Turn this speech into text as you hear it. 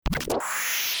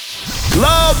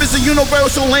is a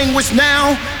universal language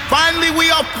now. Finally,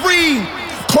 we are free.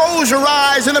 Close your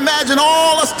eyes and imagine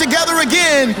all us together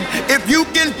again. If you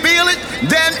can feel it,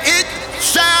 then it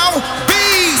shall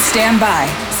be. Stand by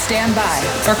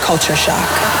for Culture Shock.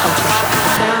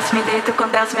 Deus me deito com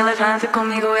Deus me levanta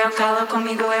comigo eu calo,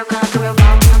 comigo eu canto, eu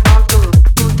volto.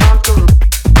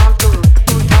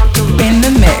 In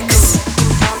the mix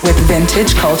with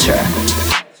Vintage Culture.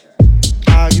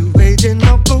 Are you waging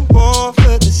up a war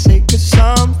for the sake of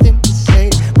something to say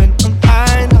when I'm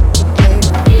high enough to play?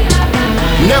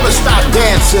 Never stop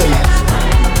dancing.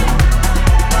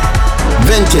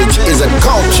 Vintage is a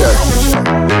culture.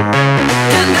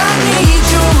 And I need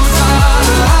you.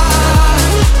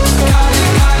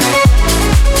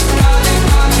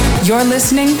 You're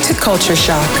listening to Culture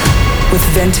Shock with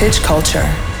Vintage Culture.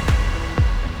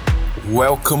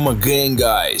 Welcome again,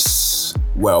 guys.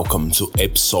 Welcome to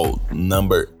episode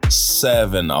number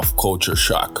 7 of Culture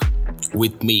Shock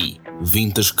with me,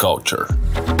 Vintage Culture.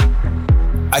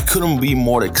 I couldn't be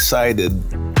more excited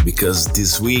because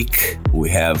this week we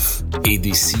have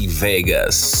EDC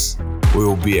Vegas.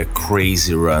 Will be a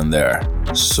crazy run there.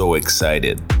 So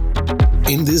excited.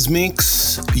 In this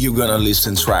mix, you're gonna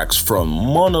listen tracks from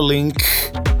Monolink,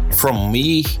 from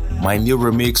me, my new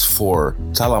remix for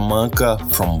Talamanca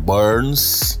from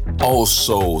Burns,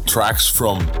 also tracks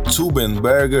from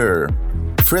Tubenberger,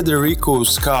 Federico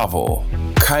Scavo,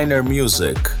 Kiner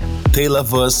Music, Taylor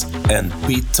Vuss and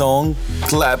Pete Tong,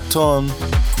 Clapton,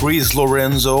 Chris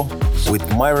Lorenzo, with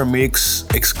my remix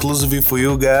exclusively for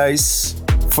you guys.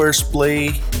 First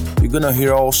play, you're gonna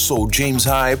hear also James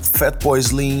Hype, Fatboy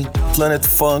Slim, Planet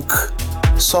Funk,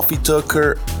 Sophie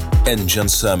Tucker, and John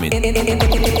Summit.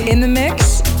 In the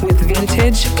mix with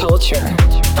Vintage Culture.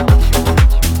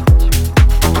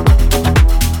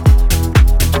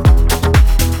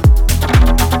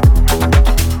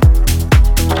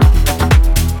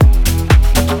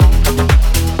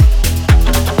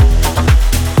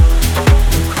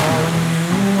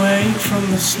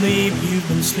 Sleep, you've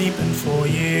been sleeping for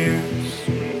years.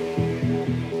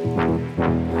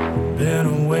 Been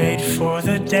awake for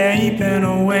the day, been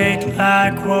awake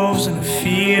like wolves in a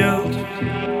field.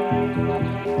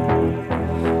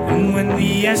 And when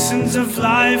the essence of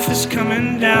life is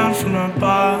coming down from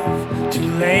above to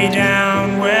lay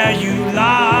down where you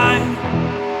lie,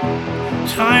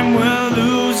 time will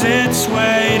lose its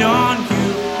weight on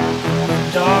you in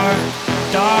the dark,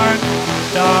 dark,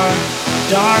 dark,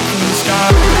 darkening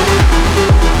sky.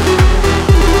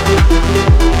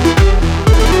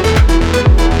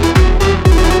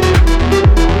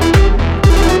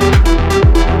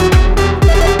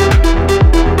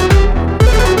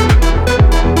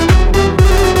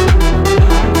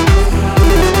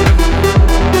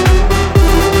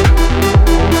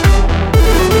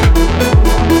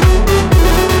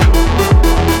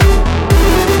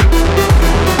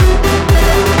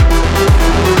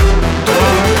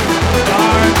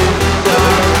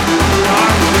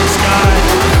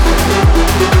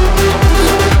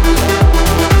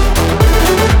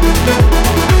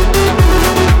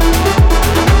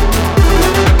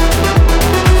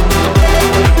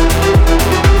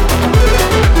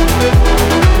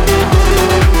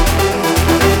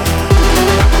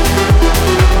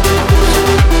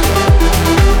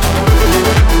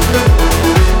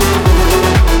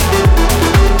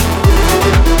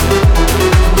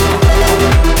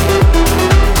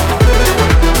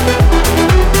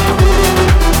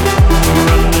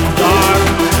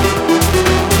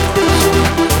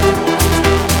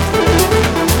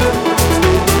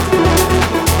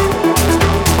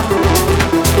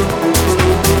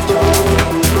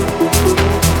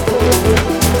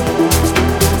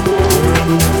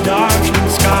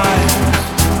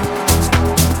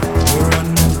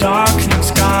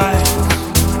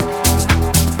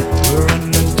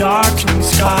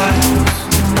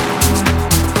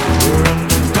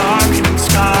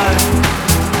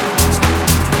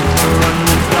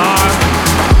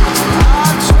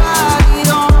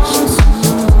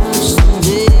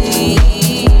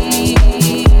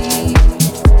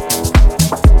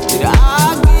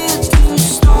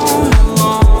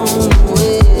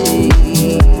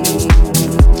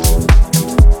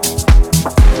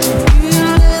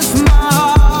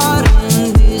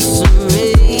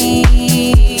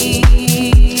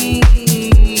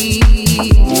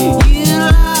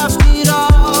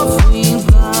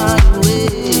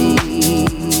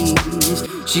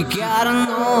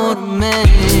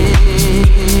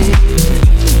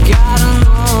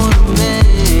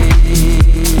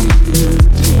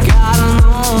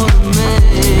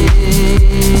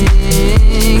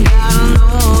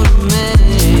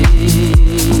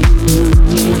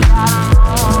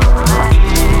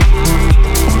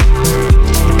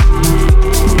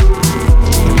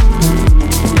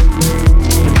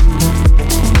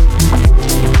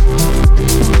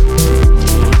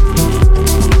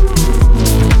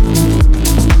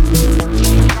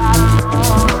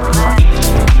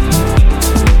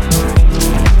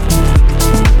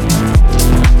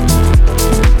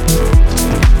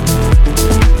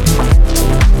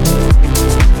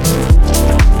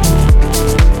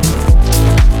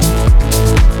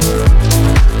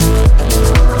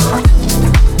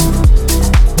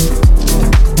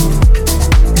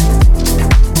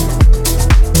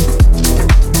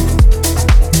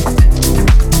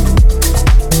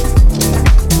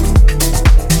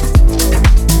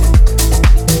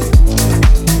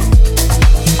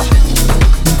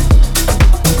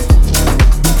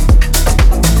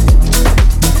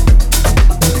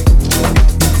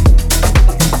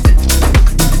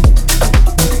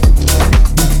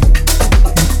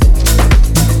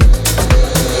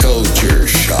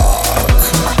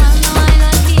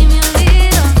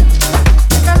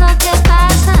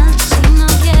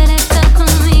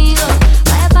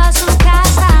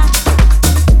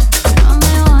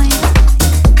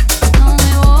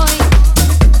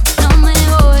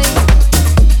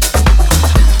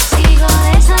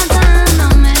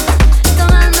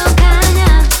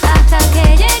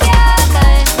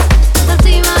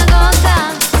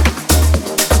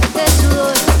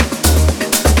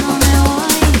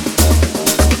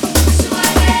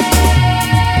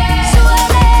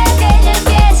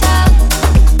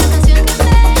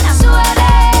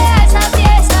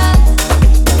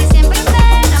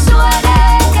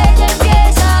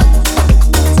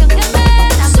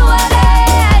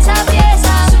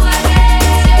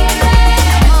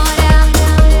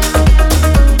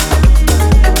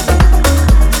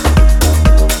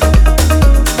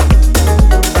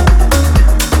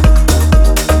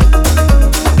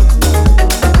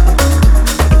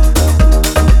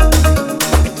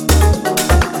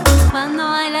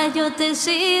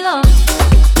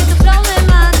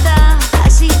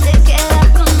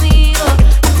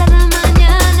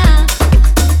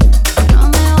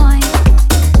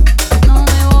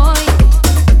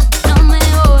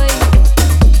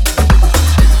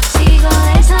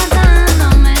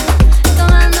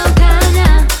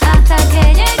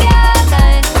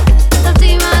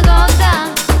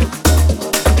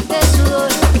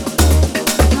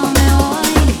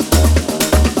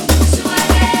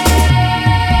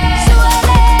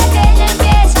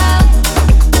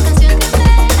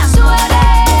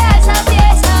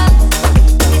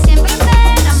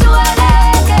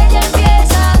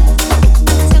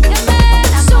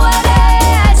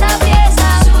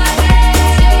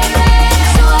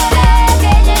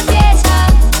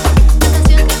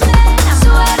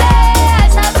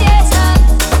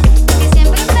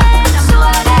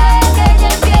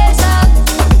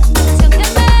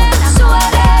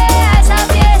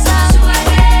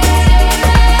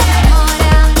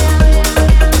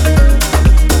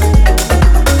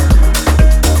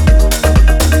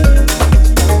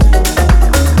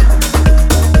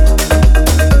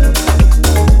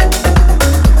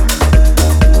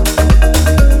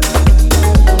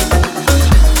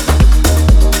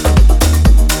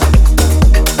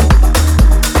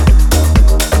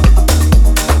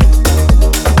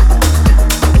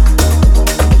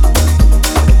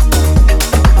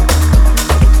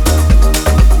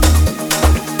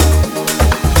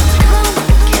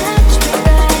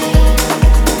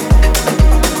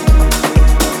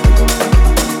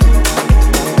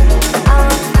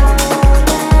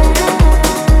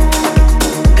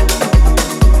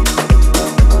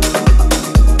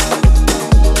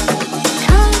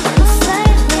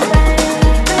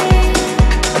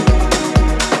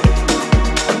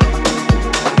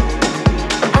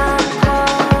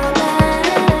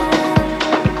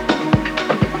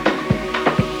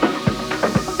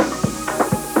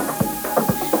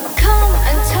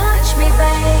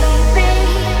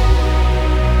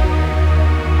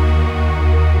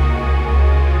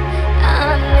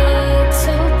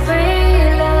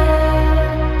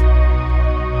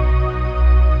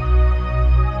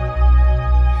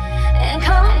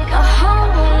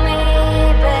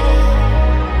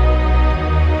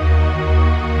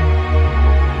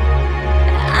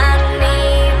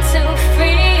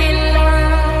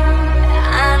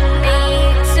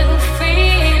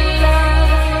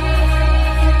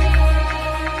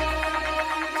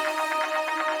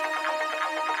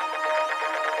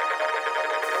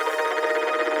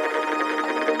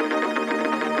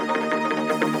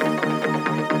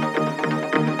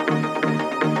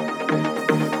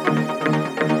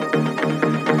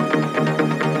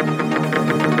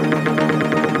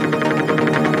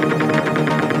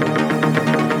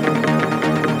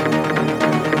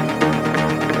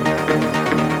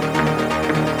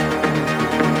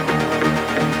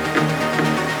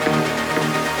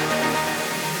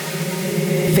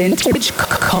 Vintage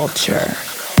culture.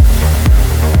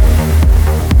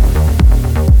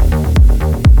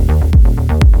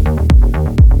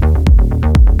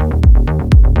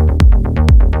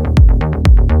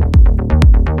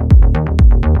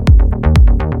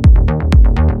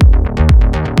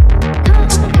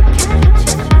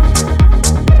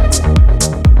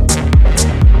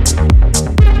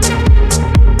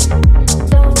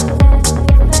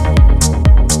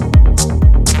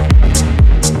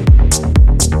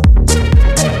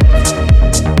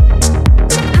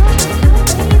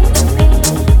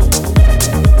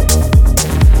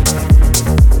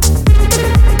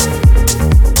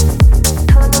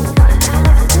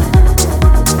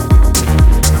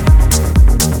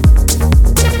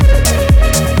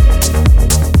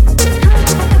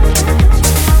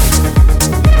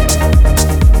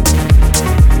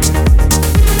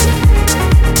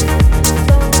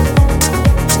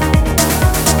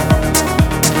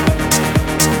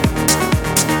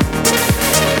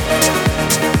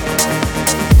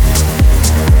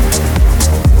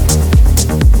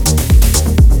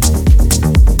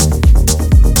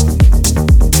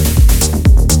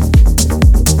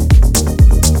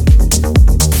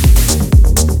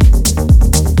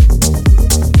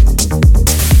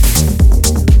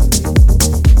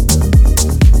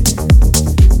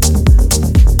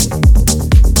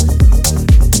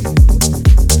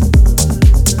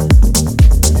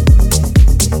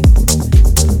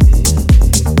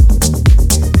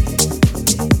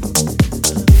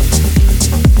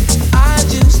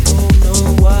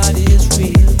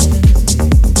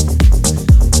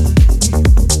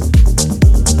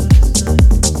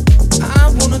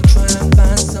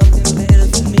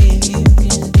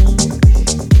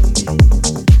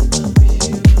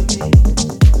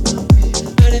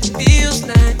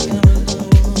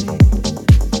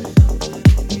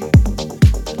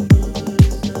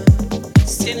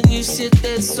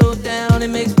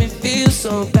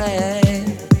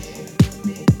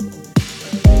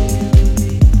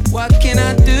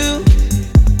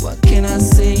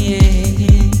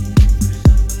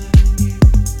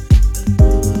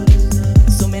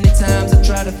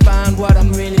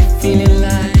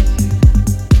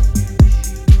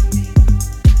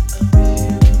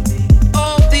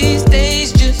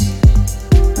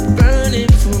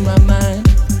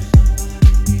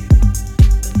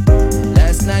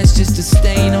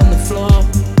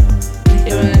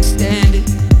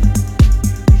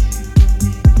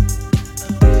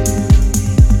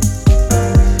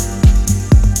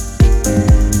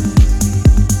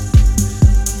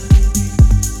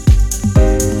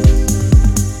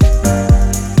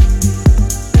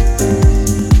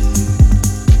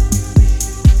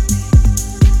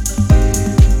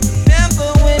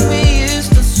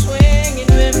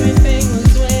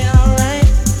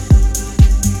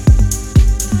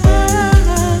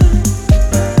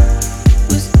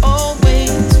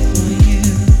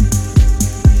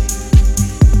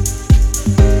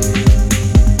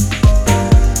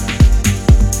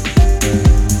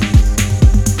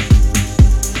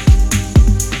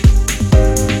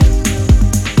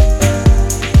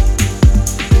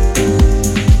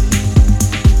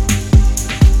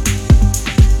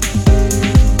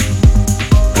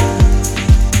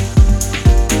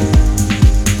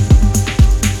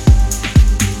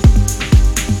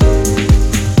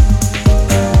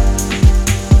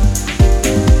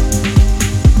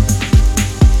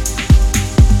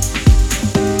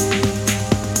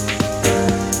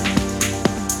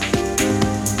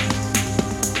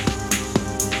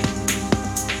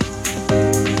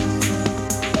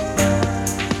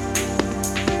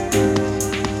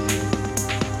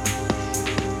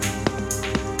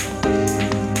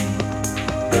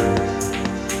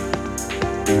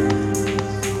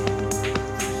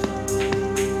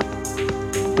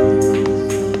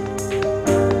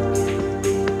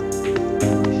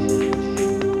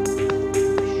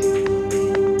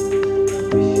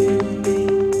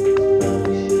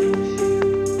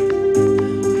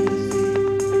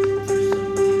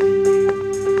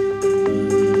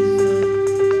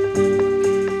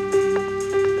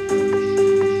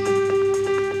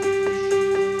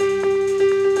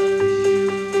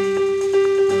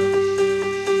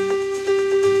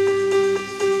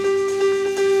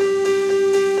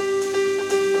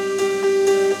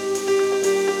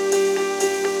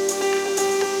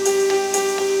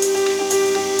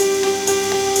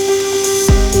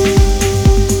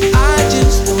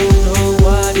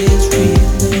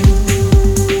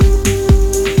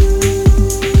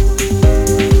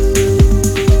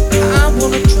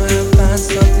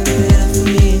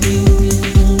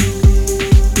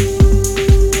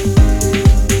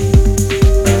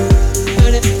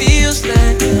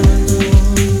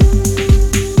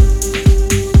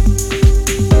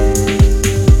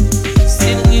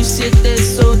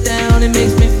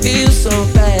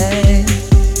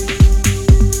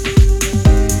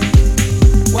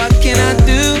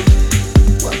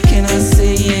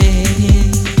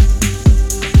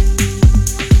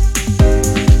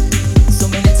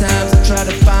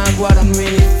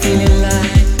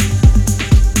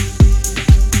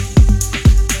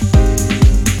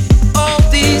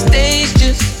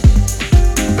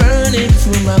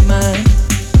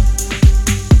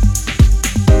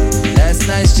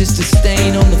 just a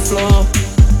stain on the floor.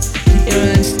 You don't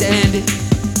understand it.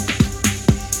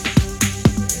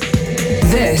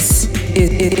 This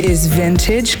is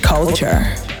vintage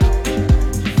culture.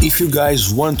 If you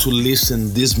guys want to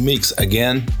listen this mix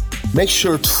again, make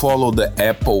sure to follow the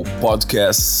Apple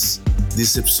Podcasts.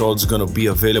 This episode's gonna be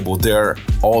available there,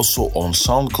 also on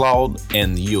SoundCloud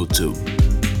and YouTube.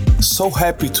 So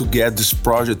happy to get this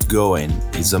project going.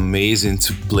 It's amazing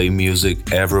to play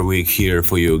music every week here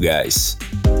for you guys.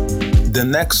 The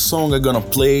next song I'm gonna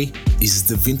play is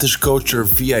the Vintage Culture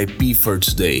VIP for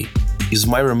today. It's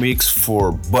my remix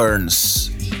for Burns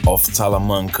of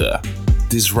Talamanca.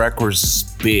 This record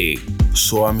is big,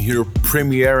 so I'm here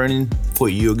premiering for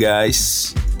you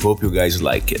guys. Hope you guys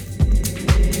like it.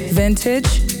 Vintage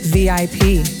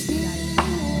VIP.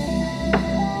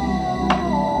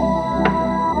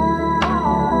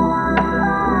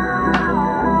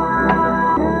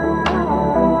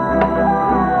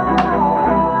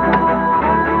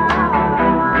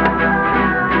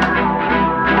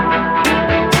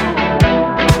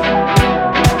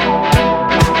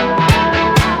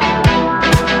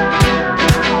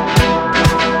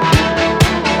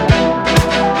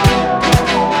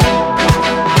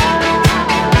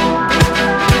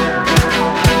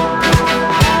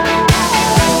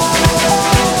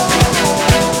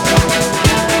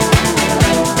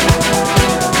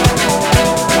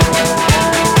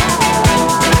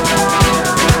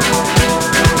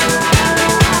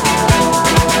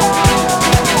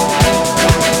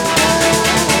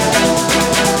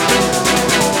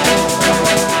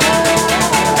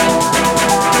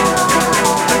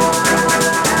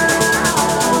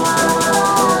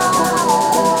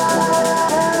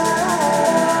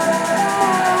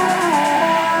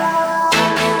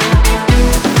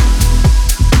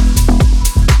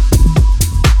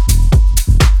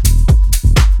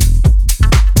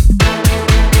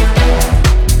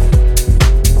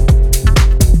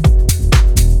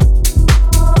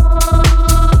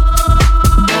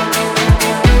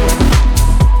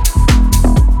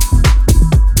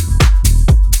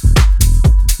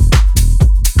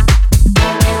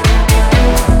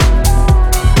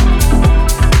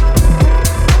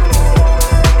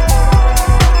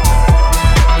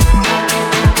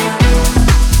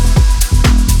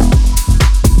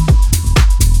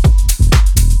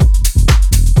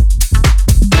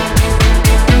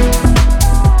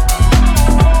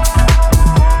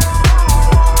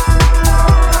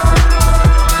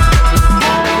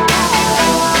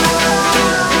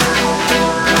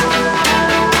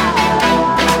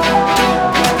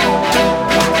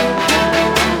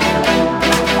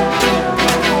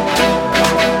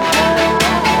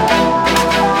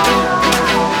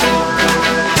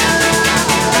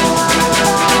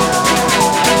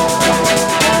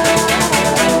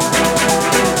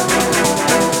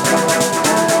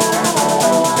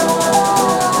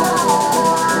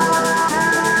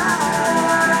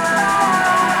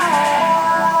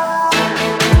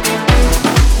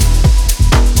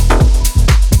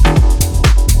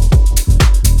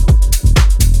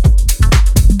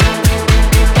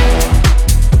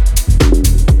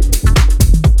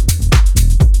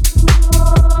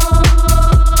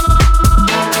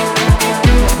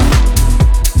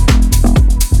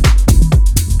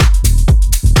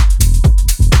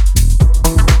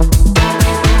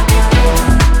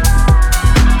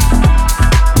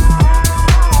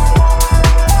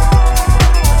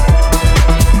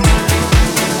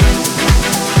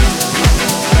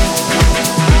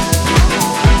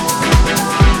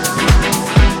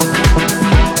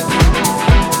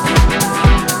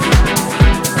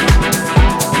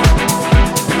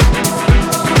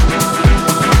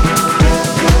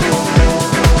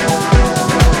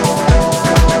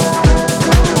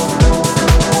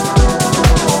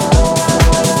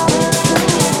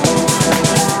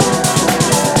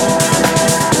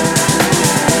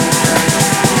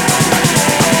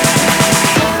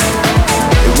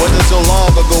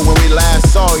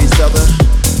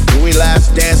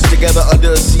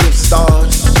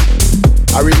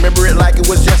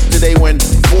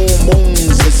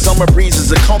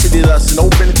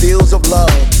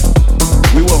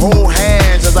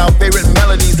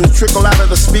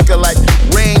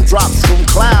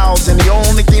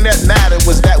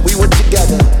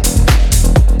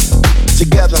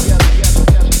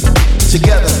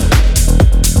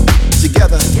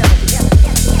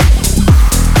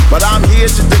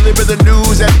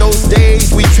 Those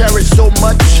days we cherish so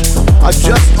much are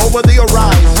just over the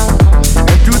horizon.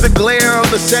 And Through the glare of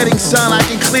the setting sun, I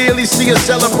can clearly see a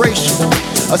celebration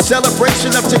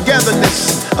of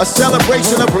togetherness, a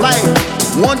celebration of life.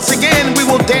 Once again, we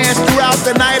will dance throughout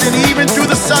the night and even through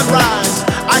the sunrise.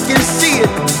 I can see it.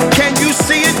 Can you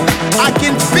see it? I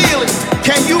can feel it.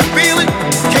 Can you feel it?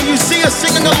 Can you see us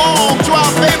singing along to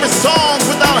our favorite songs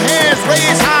with our hands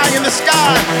raised high in the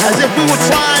sky as if we were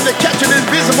trying to catch an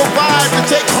invisible vibe to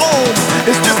take home?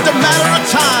 It's just a matter of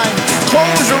time.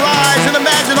 Close your eyes and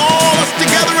imagine all us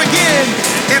together again.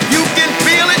 If you can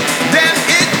feel it, then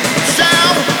it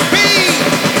shall be.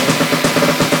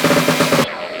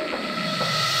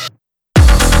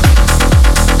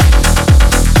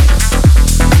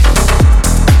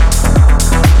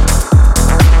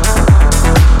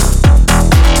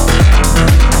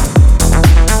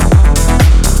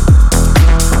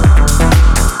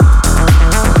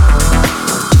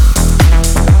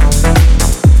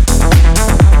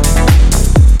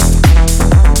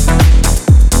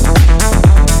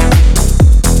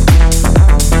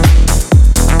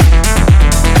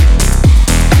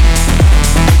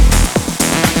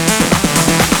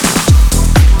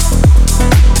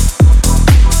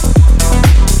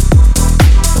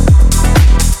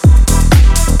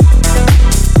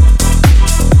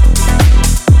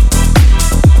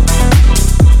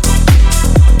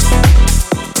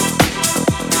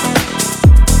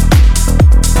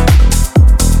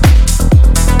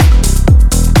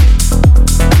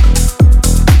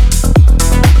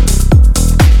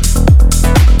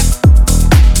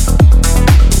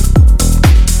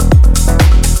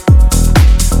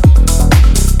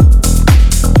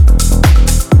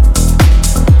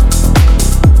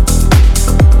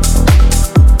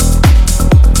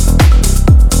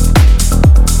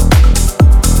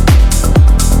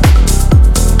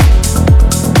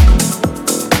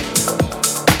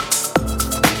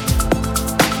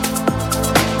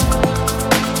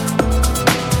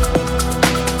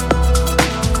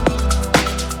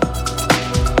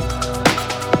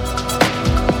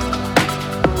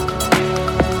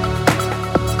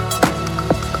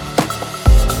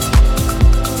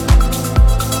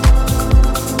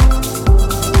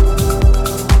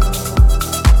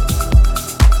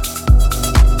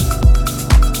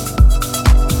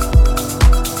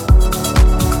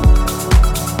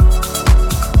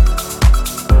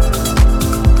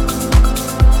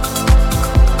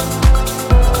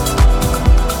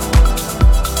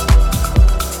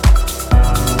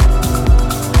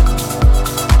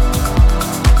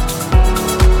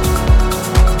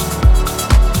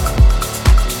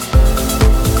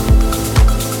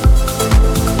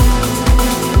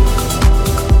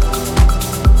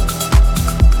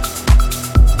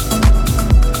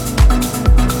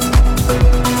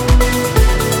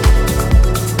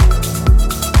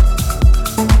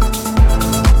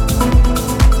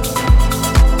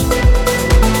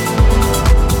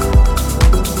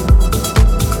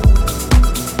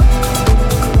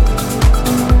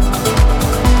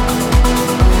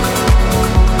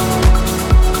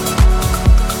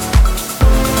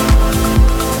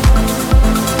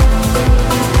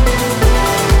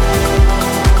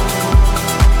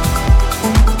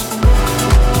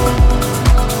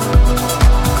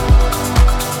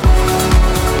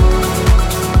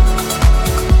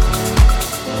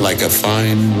 Like a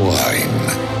fine wine,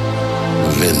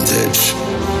 vintage,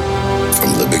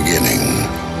 from the beginning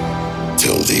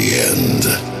till the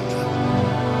end.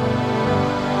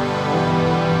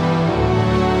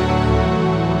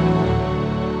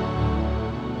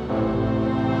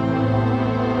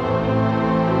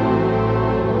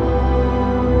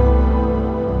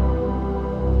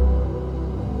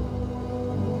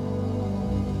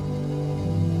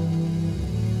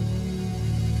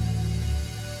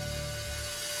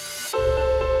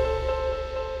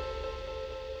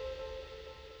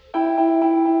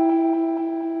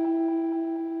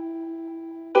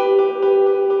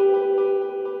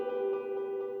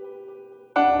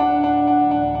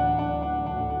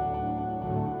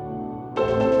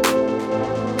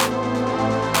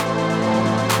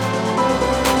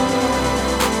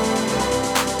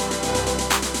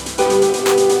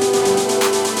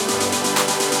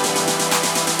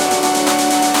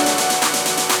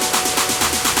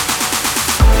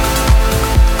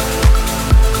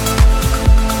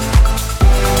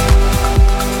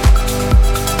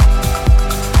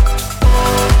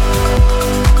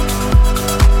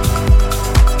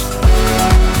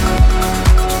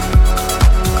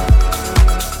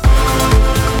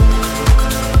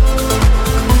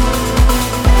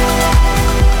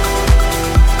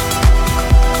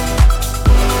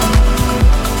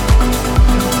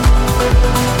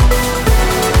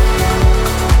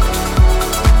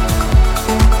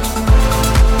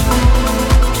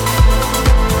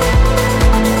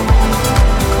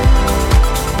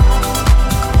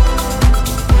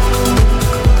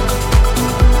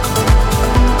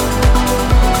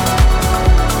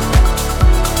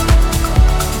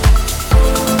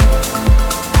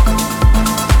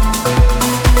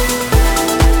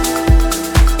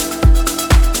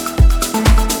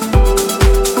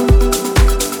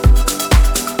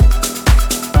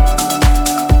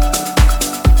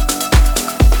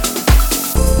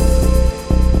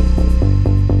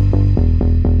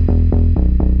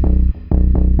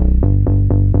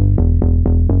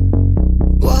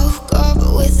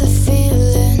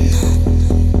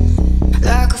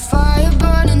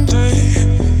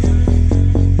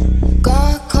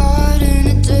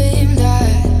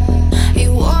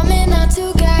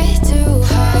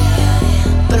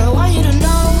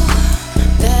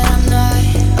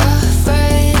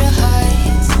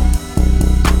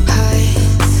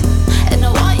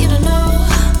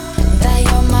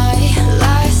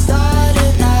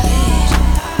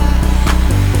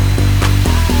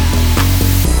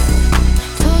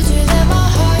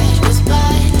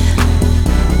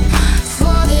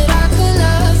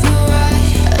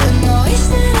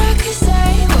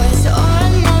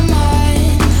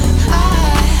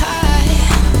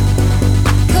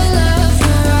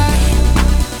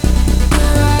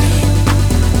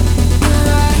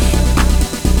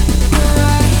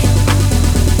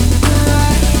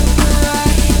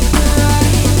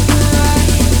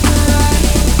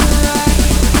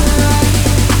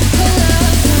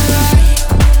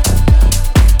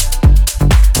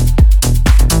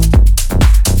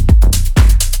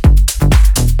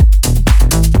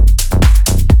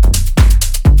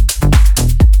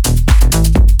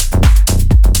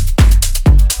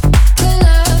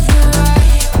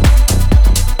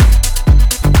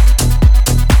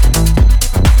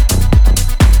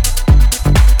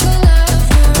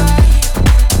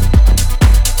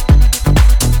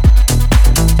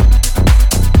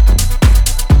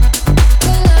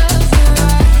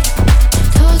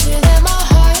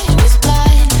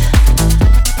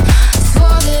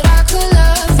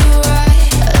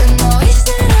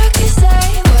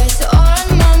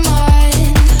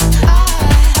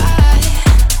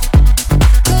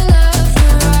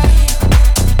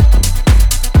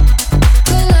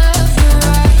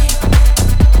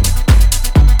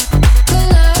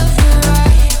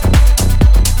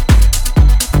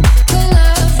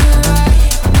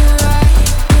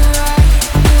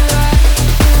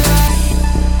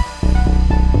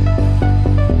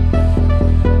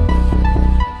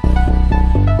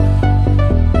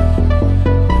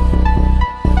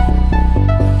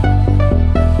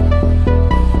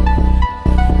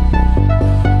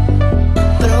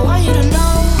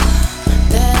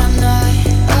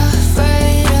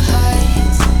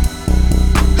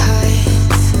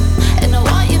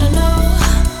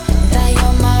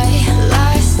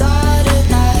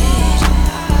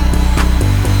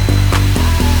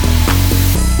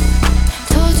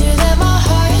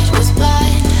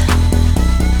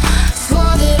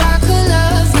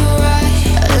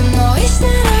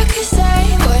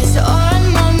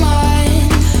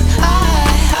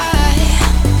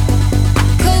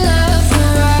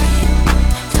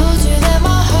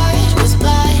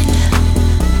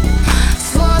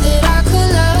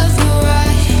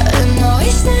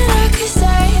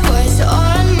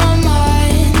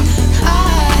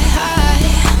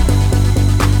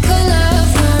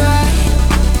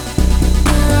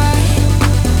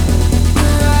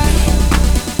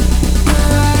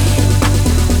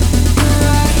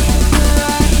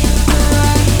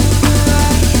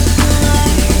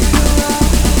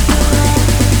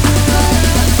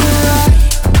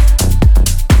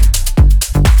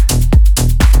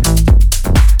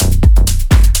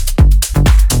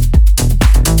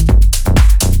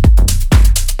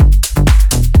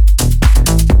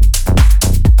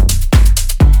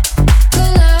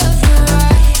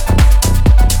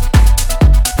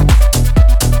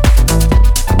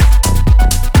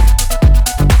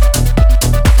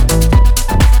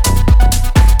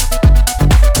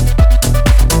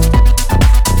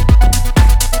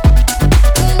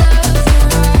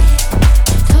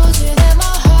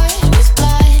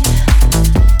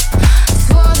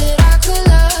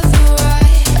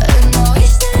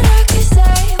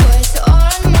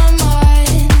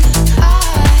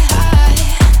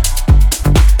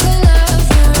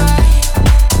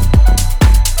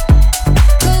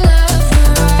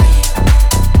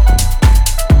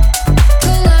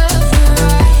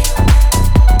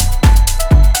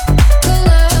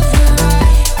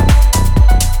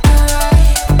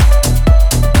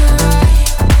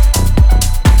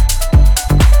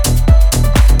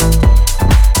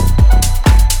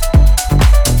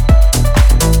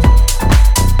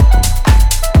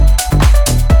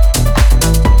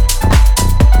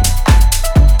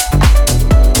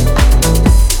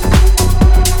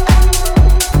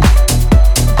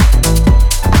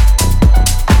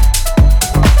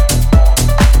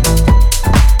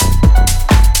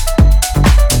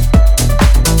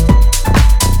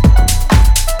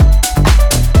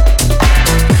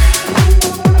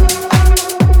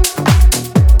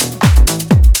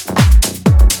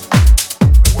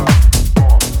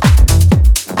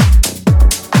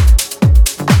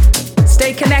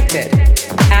 Stay connected.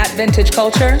 At Vintage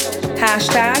Culture,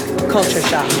 #Culture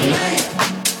Shock.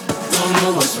 Don't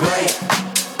know what's right.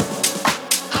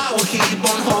 I will keep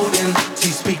on holding till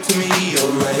you speak to me,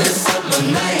 alright. Mess up my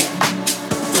night.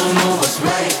 Don't know what's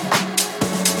right.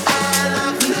 I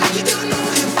love you like you don't know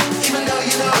him, even though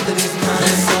you know that he's mine.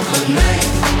 Mess up my night.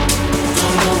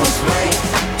 Don't know what's right.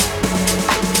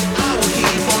 I will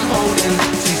keep on holding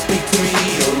till you speak to me,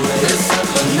 alright. Mess up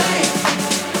my night.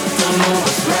 Don't know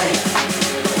what's right.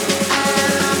 I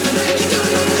love you like you don't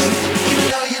know him, even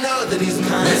though you know that he's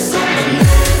mine. Mess up my night.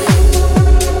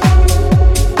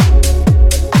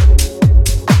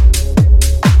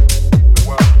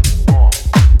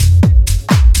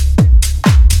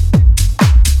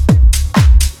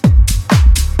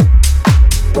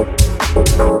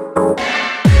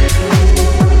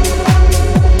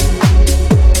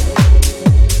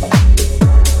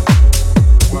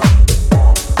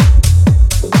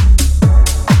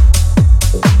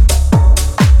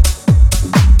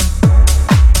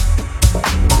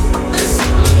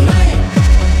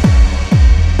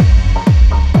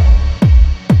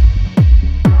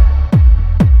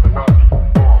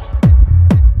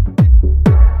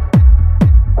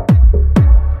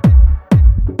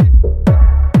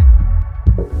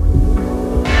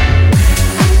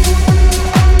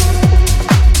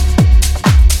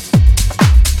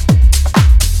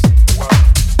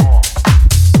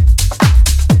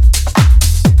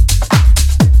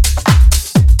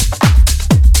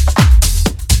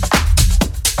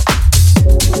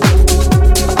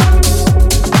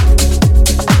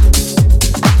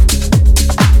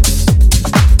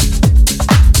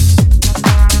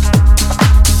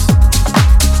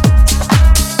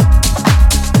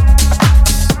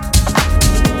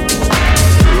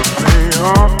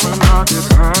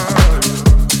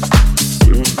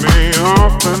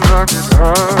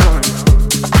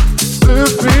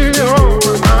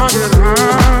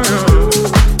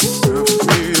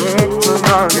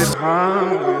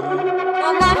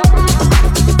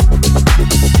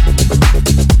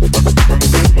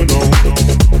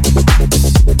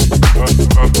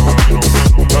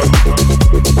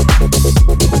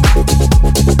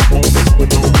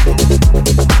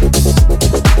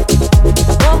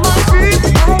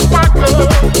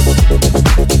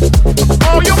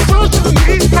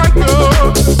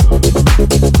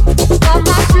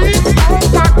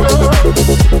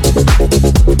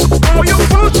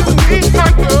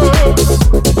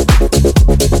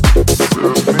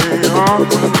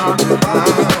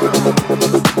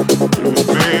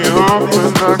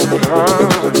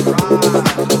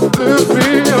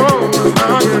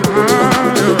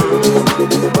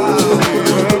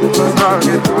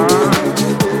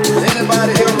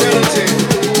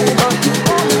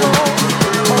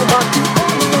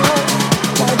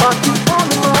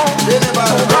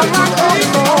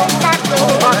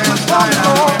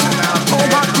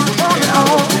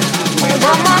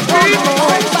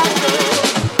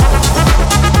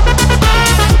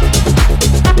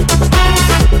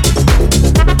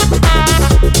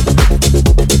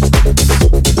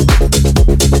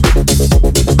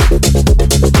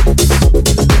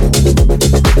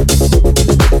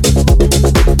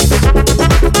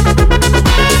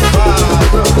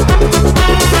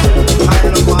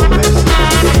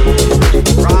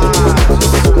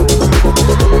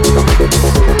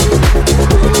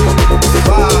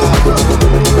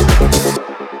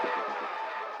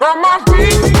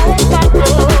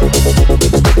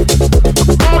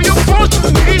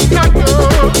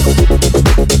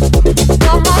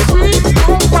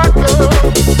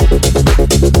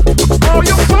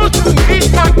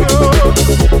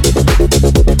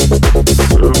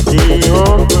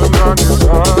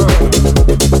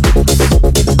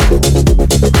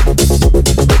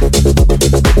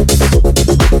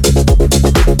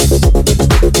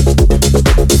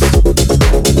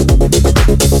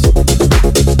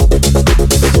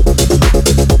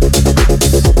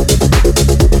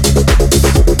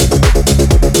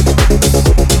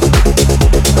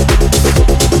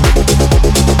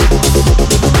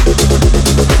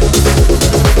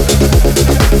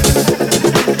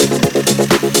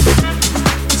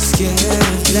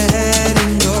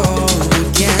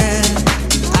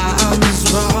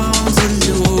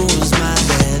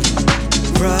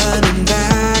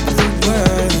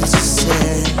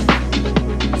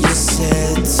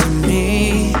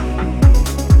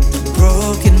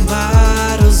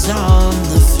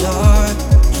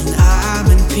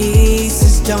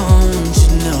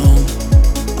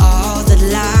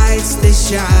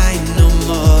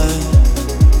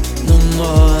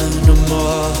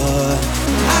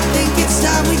 It's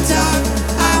time we talk.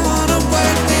 I wanna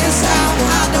work this out.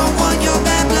 I don't want your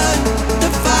bad blood.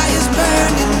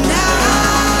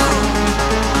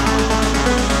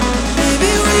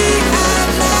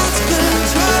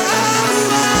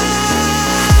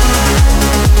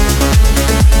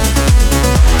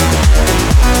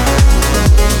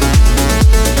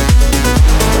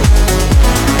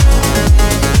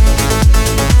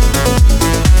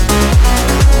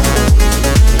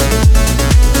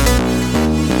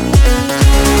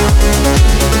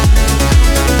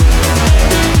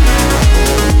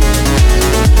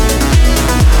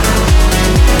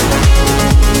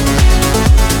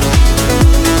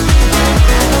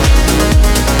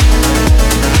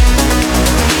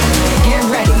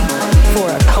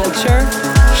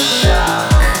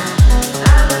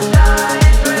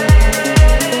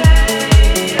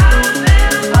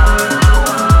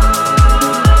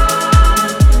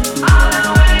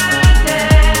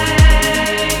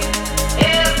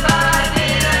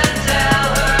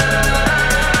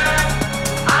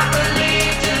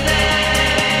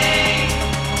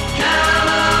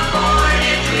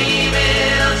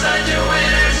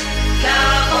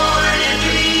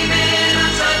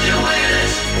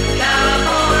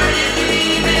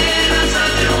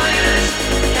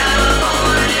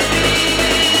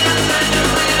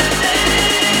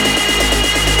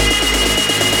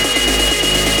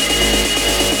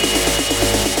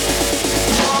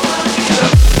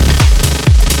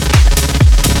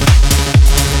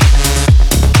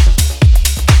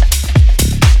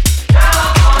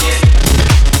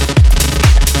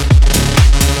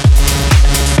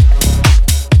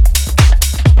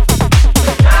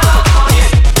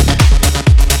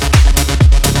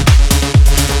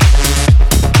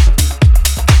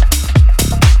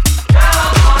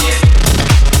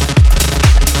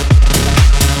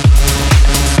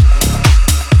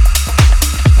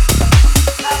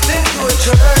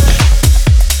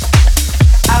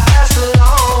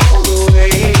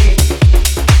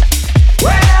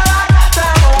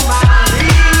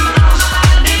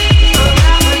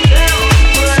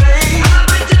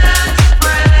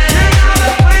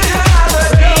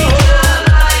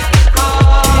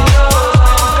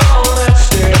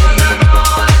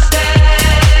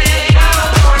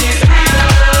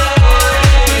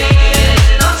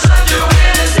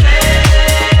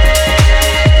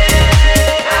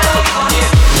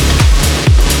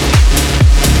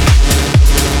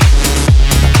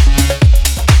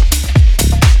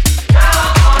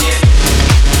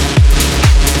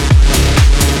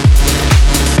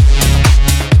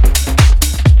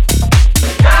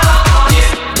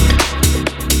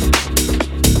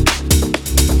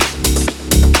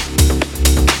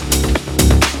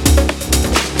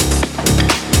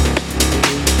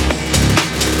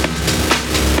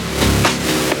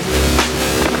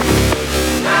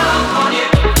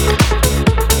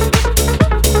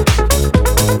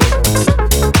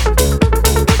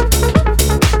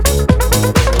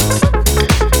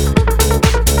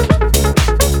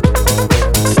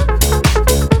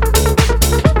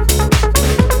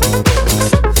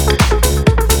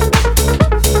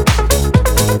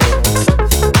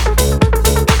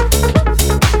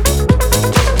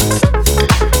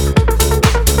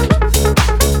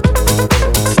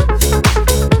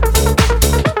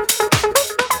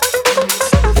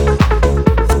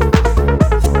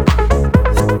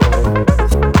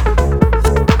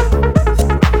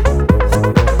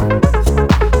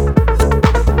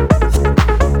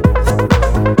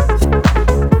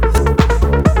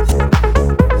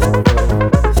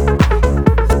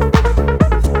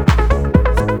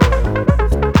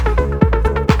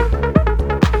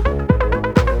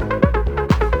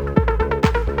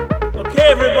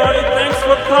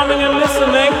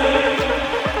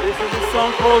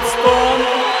 song called Storm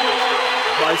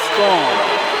by Storm.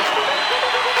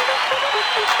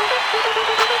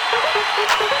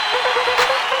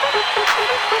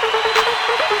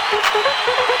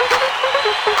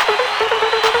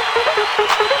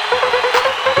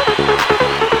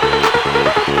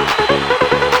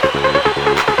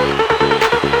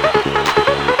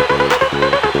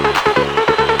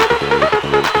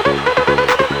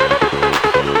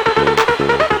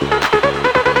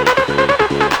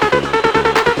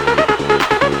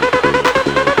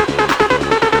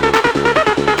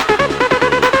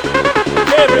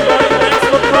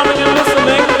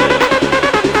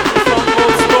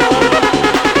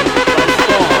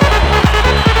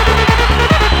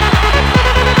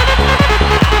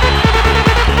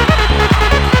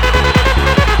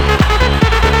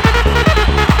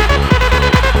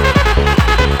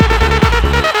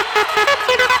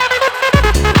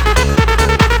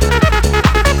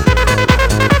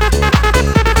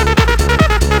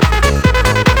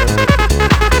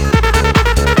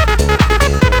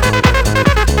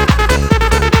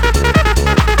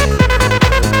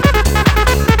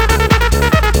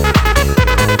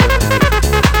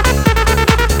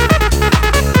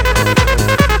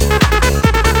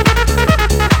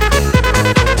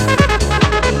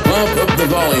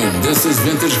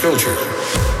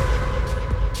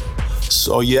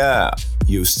 So yeah,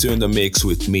 you're still in the mix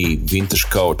with me, Vintage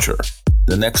Culture.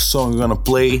 The next song I'm gonna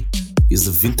play is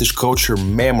the Vintage Culture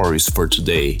Memories for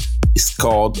today. It's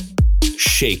called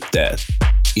Shake That.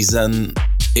 It's an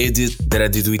edit that I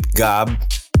did with Gab,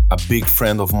 a big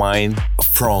friend of mine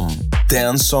from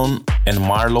Danson and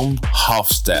Marlon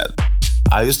Hofstad.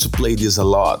 I used to play this a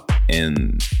lot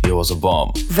and it was a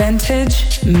bomb.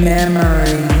 Vintage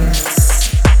Memories.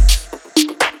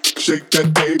 Shake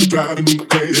that baby, driving me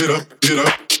crazy, hit up, hit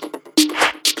up.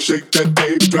 Shake that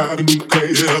baby, driving me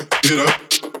crazy, hit up, hit up.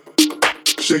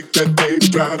 Shake that baby,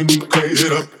 driving me crazy,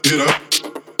 hit up, hit up.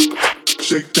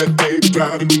 Shake that baby,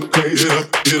 driving me crazy, hit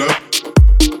up, hit up.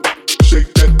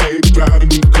 Shake that baby, driving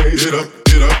me crazy, hit up,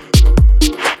 hit up.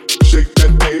 Shake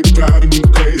that baby, driving me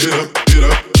crazy, hit up, hit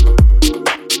up.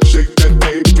 Shake that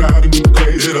baby, driving me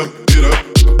crazy, hit up, hit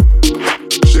up.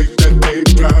 Shake that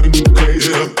baby, driving me crazy,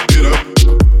 hit up, hit up.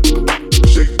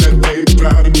 Shake that baby,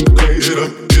 driving me crazy, hit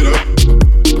up, hit up.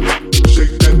 Shake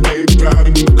that baby,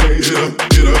 driving me crazy, hit up,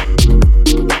 hit up.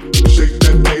 Shake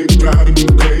that baby, driving me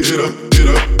crazy, hit up, hit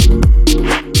up.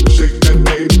 Shake that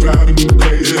baby, driving me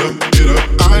crazy, hit up, hit up.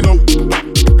 I know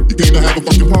you came to have a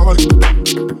fucking party.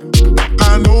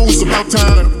 I know it's about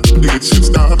time to get shit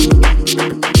started.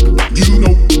 You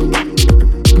know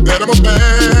that I'm a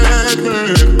bad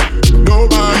man.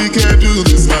 Nobody can do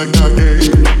this like I can.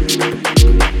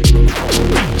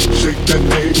 Shake that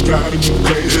baby, driving me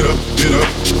crazy, hit up, hit up.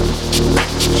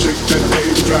 Shake that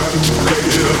baby, driving me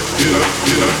crazy, hit up, hit up,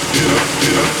 hit up, hit up, hit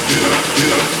up, hit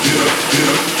up, hit up, hit up,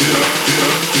 hit up, hit up, hit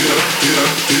up, hit up, hit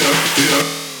up, hit up, hit up.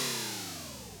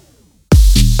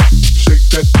 Shake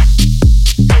that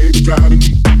baby, driving me.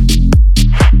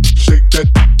 Shake that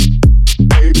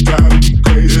baby, driving me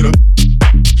crazy, hit up.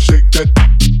 Shake that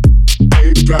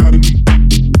baby, driving me.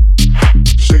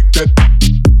 Shake that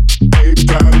baby,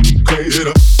 driving me crazy, hit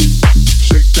up.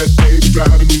 Shake that baby,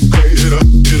 driving me crazy, hit up,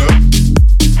 hit up.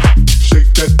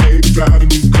 Shake that baby, driving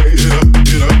me crazy, hit up,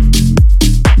 hit up.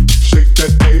 Shake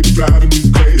that baby, driving me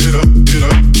crazy, hit up, hit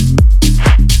up.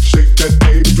 Shake that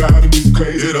baby, driving me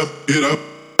crazy, hit up, hit up.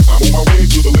 I'm on my way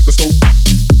to the liquor store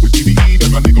with BBE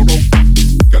and my nigga roll.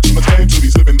 Got too much time to be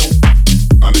slipping though.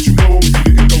 I'll let you know if you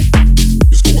didn't know.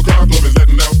 Your school car club is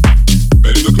letting out.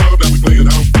 Bet in the club that we playing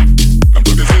out. I'm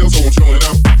drunk as hell, so I'm showing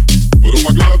out. Put on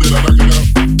my glove, then I knock it out.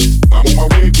 I'm on my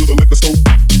way to the liquor store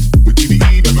with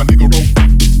BBE and my nigga roll.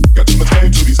 Got too much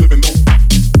time to be slipping though.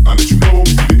 I'll let you know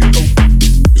if you didn't know.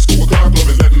 Your school car club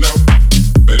is letting out.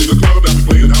 Bet in the club that we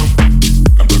playing out.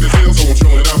 I'm drunk as hell, so I'm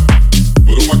showing out.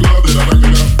 Put on my glove, then I knock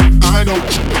it out. I know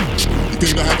you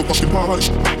came to have a fucking party.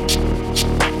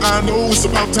 I know it's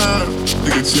about time to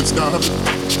get shit started.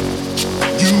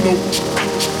 You know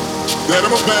that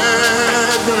I'm a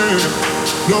bad man.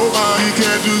 Nobody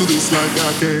can do this like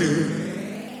I can.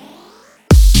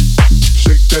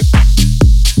 Shake that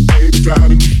baby,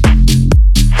 driving me.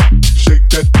 Shake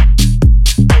that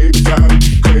baby, driving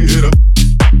me crazy, hit up.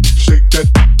 Shake that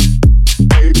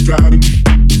baby, driving me.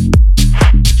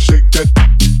 Shake that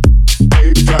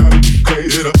baby, driving me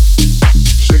crazy, hit up.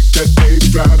 Shake that baby,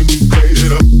 driving me crazy,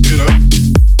 hit up, hit up.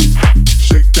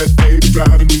 Shake that baby,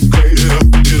 driving me crazy, hit up,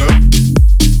 hit up.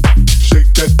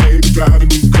 Shake that baby, driving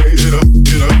me crazy, hit up,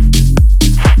 hit up.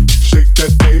 Shake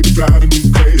that baby, driving me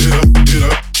crazy, hit up, hit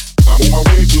up. I'm on my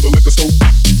way to the liquor store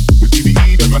with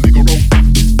BBE and my nigga roll.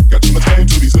 Got too much time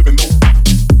to be slipping though.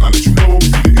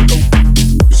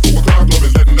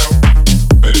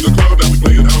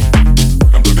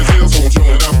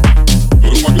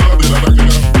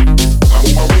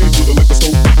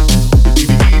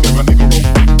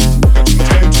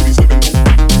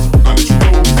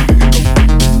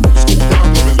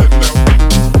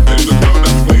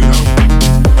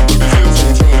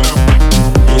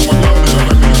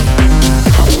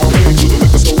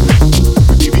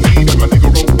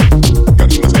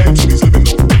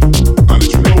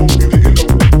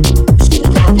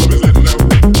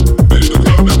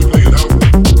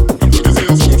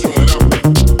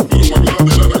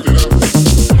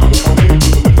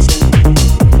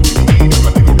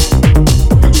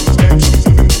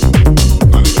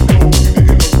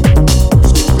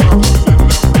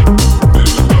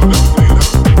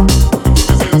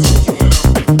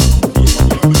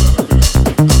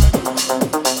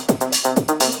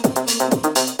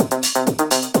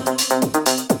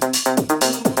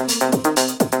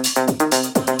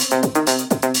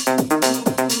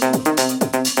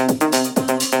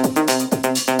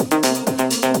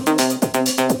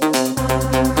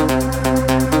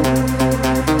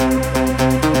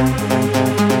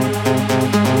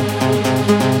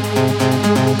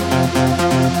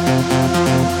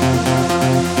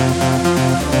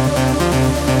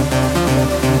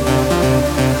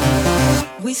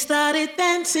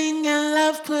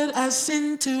 us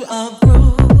into a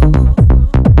groove.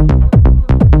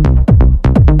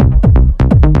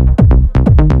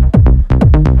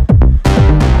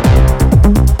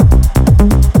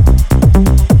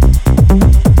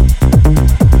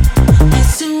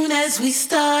 As soon as we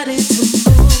started to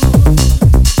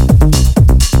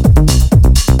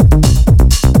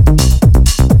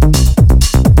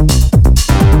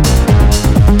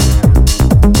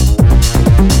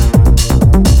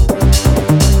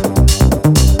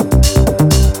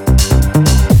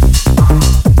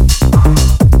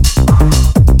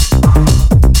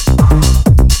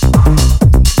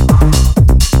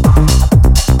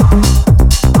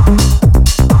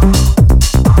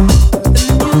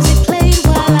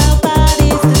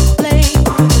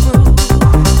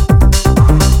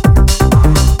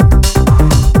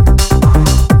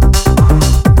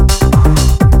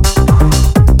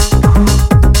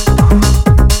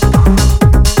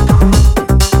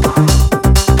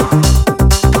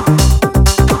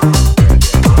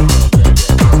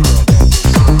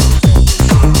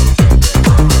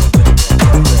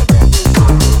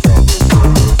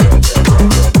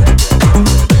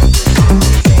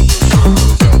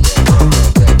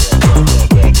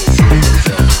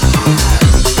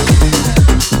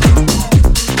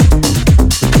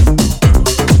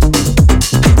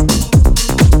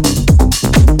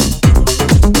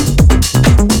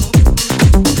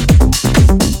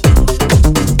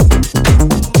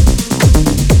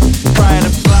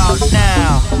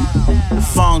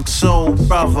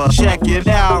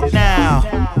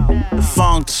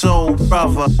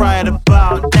right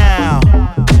about now.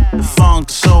 The Funk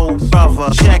Soul Brother,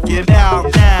 check it out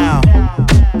now.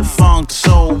 The Funk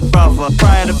Soul Brother,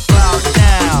 right about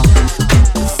now.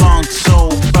 The Funk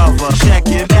Soul Brother, check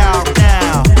it out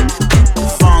now. The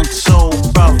Funk Soul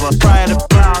Brother, right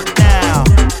about now.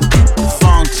 The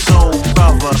Funk Soul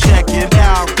Brother, check it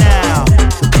out now.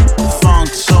 The Funk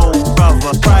Soul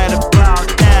Brother, right about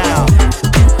now.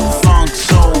 The Funk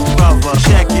Soul Brother,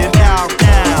 check it out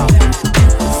now.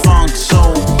 Funk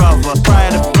Soul Brother,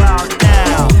 right about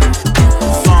now.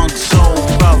 Funk Soul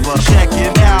Brother, check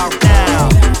it out now.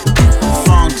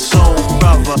 Funk Soul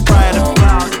Brother, right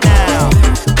about now.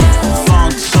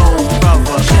 Funk Soul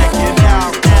Brother,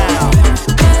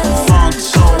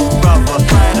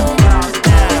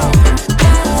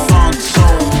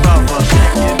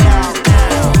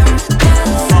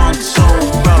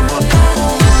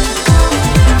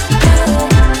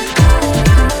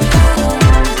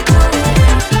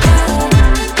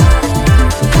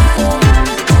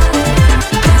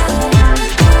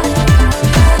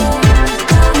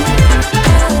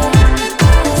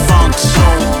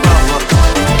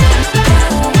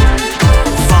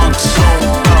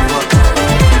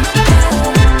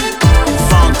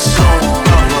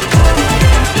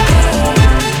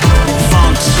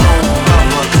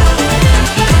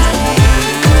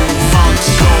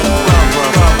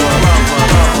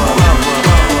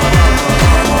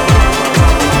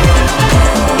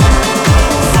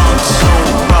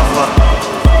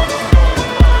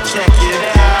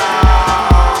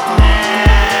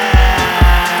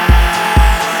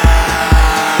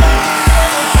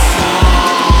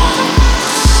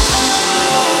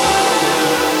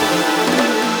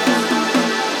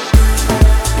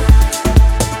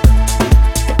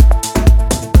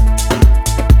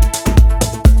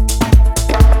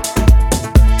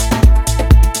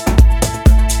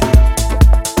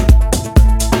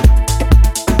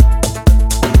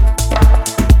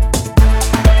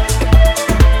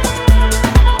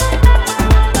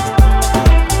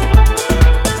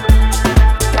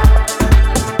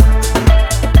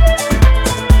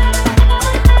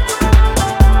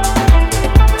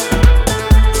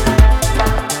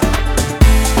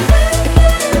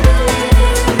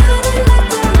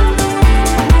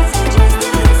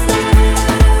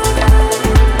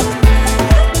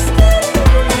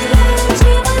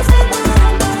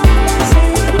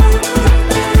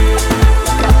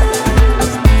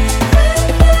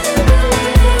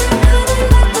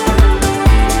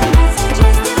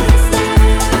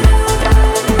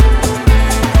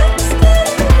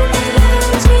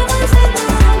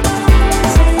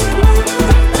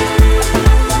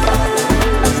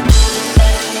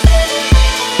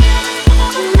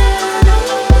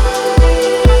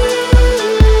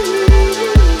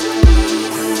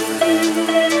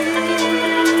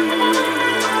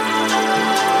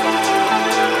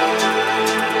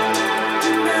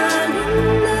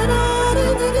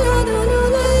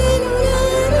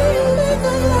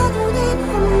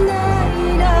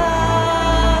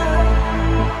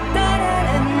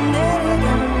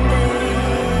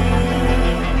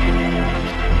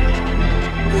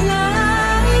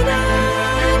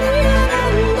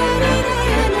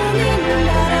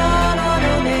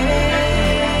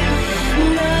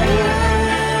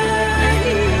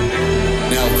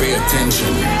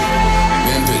 attention.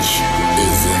 Vintage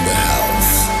is in the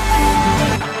house.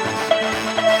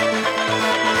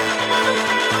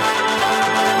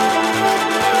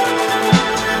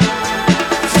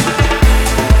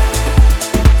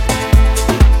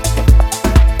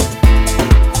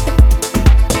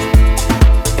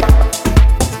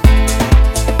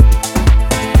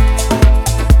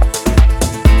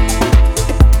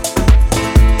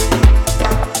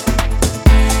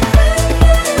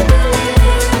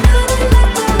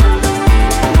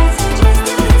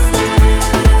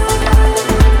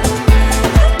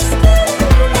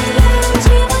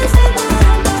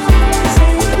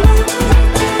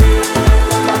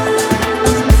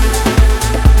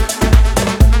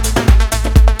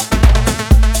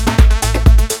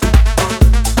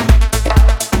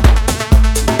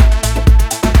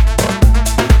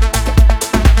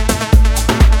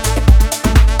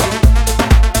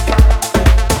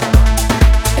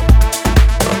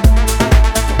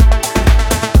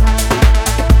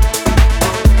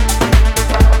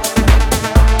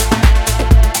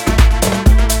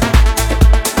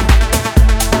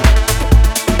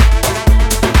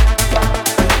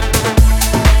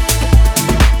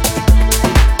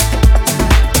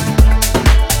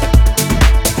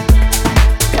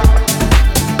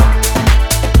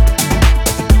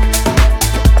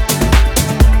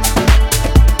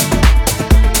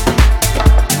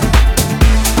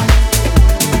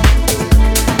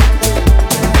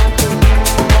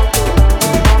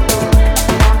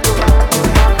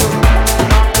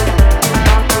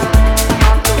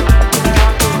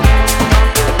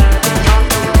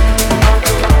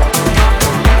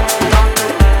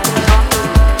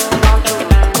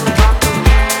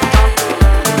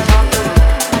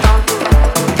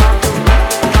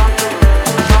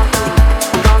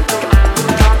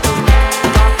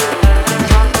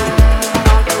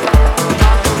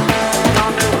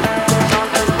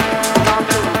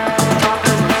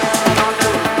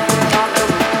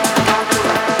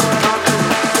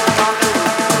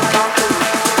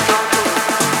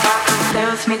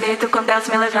 Deus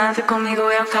me levanta, comigo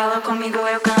eu calo, comigo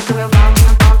eu canto, eu volto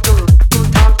no ponto,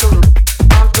 ponto,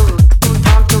 ponto,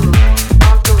 ponto, ponto,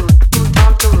 ponto,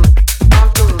 ponto,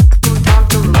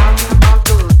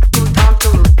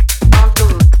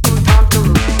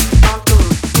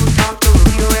 ponto,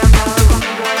 comigo eu calo,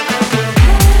 comigo eu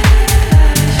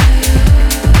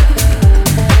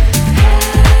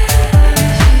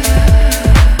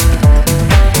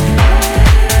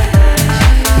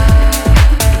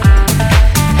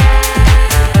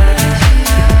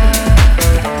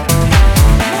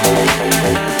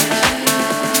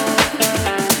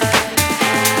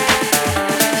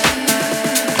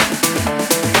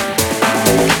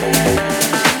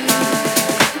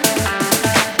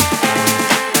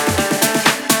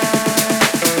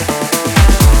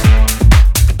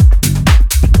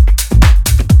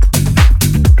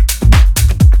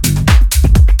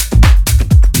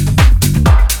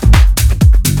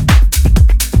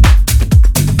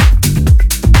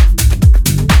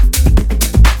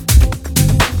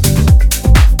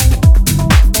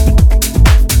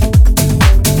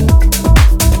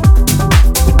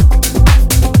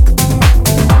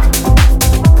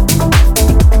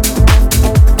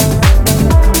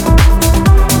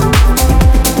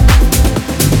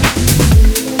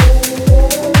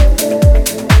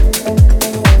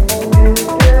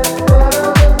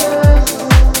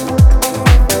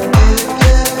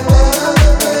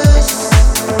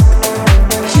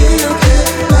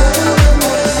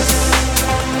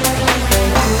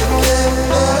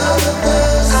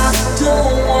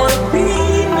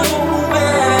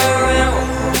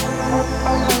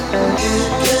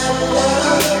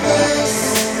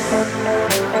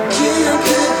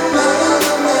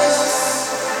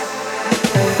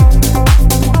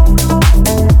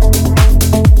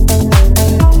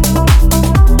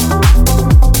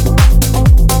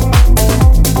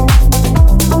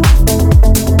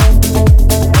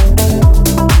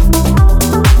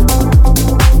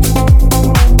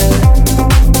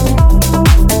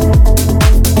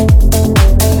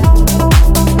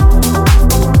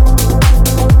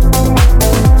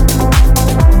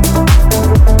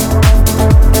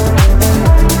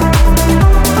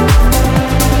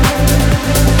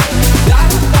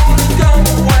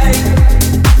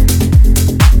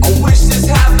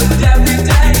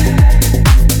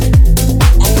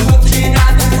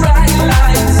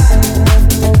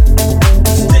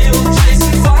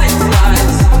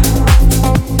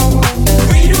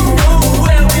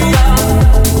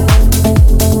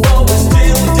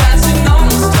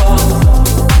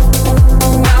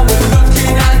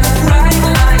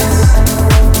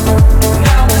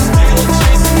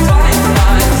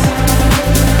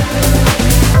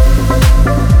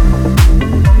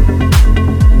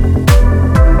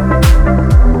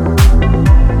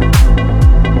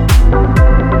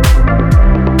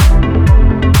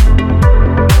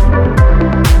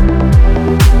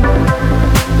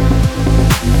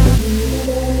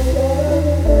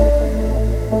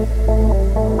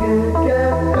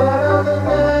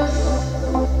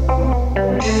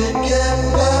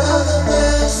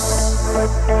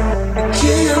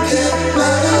Can't get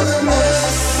better than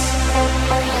this.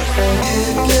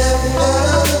 Can't get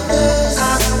better than this.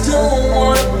 I don't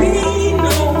wanna be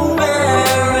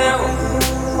nowhere else.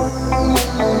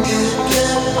 Can't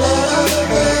get better than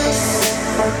this.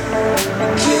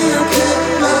 Can't get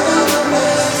better than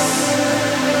this.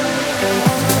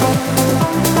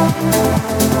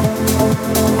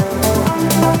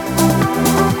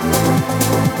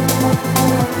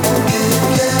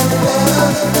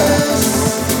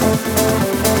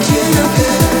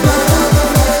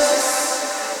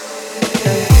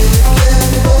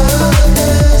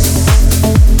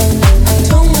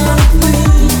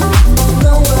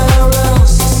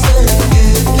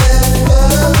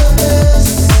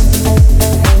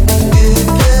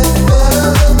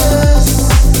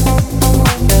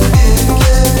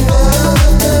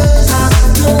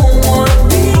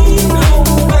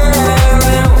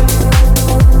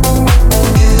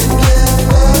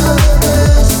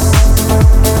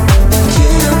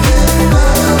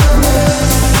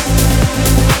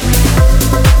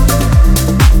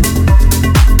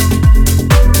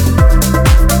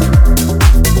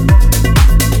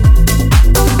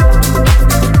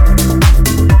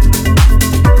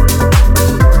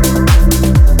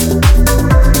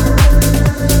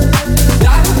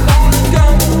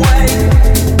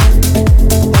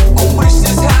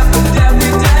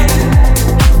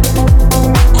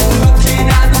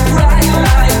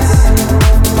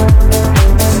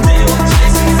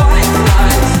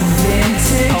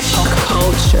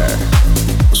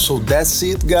 That's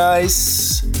it,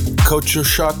 guys. Culture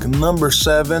Shock number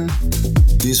 7.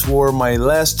 These were my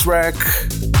last track.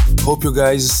 Hope you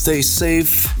guys stay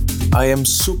safe. I am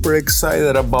super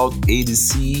excited about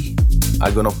ADC.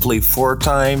 I'm gonna play 4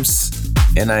 times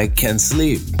and I can't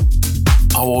sleep.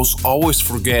 I was always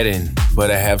forgetting,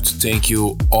 but I have to thank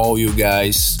you, all you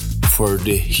guys, for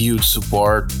the huge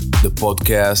support. The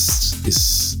podcast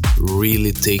is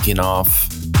really taking off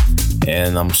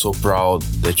and I'm so proud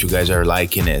that you guys are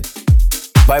liking it.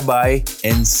 Bye bye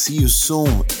and see you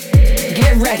soon.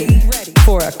 Get ready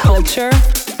for a culture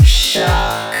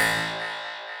shock.